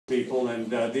people, and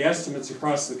the estimates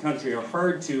across the country are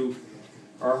hard to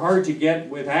get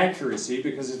with accuracy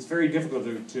because it's very difficult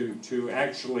to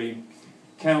actually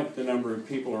count the number of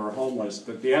people who are homeless,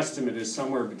 but the estimate is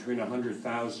somewhere between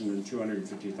 100,000 and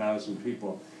 250,000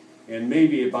 people, and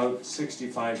maybe about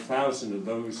 65,000 of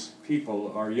those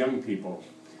people are young people.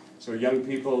 So young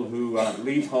people who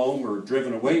leave home or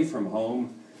driven away from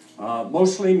home,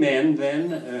 mostly men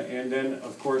then, and then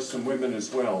of course some women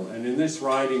as well. And in this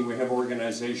riding we have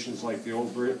organizations like the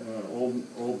Old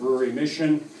Brewery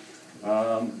Mission,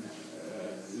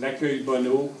 L'Accueil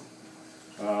Bonneau,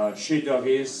 Chez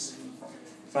Doris,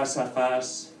 Face à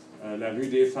Face, La Rue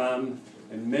des Femmes,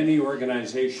 and many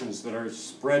organizations that are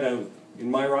spread out in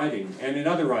my riding and in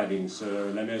other ridings,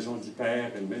 La Maison du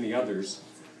Père and many others,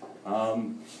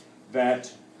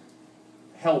 that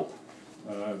help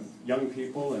young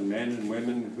people and men and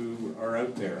women who are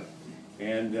out there.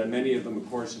 And many of them, of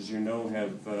course, as you know,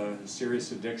 have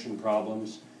serious addiction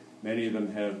problems. Many of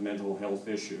them have mental health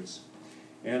issues.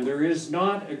 And there is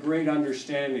not a great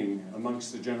understanding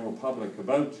amongst the general public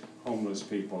about homeless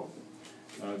people.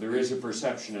 There is a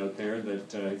perception out there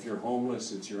that if you're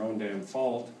homeless, it's your own damn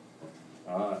fault,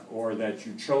 or that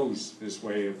you chose this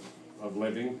way of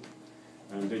living,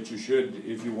 and that you should,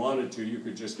 if you wanted to, you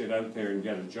could just get out there and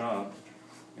get a job.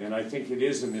 And I think it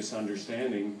is a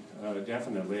misunderstanding,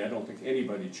 definitely. I don't think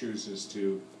anybody chooses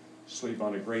to sleep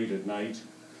on a grate at night,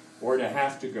 or to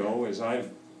have to go, as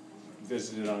I've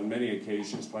visited on many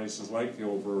occasions, places like the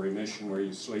Old Brewery Mission, where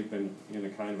you sleep in a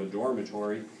kind of a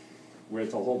dormitory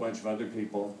with a whole bunch of other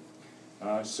people.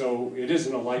 So it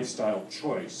isn't a lifestyle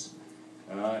choice.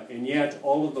 And yet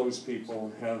all of those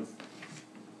people have,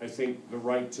 I think, the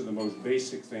right to the most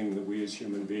basic thing that we as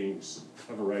human beings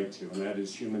have a right to, and that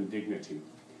is human dignity.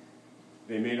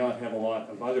 They may not have a lot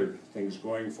of other things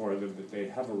going for them, but they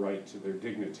have a right to their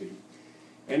dignity.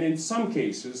 And in some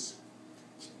cases,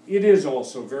 it is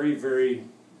also very, very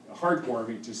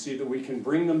heartwarming to see that we can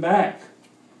bring them back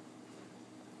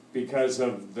because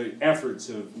of the efforts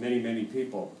of many, many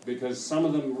people. Because some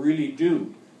of them really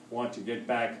do want to get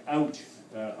back out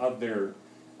of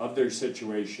their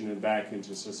situation and back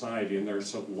into society. And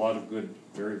there's a lot of good,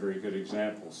 very, very good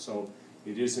examples. So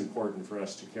it is important for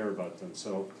us to care about them.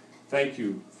 So thank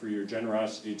you for your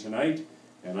generosity tonight.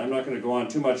 And I'm not going to go on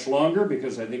too much longer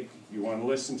because I think you want to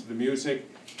listen to the music.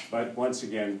 But once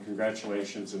again,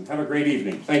 congratulations and have a great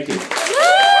evening. Thank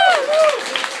you.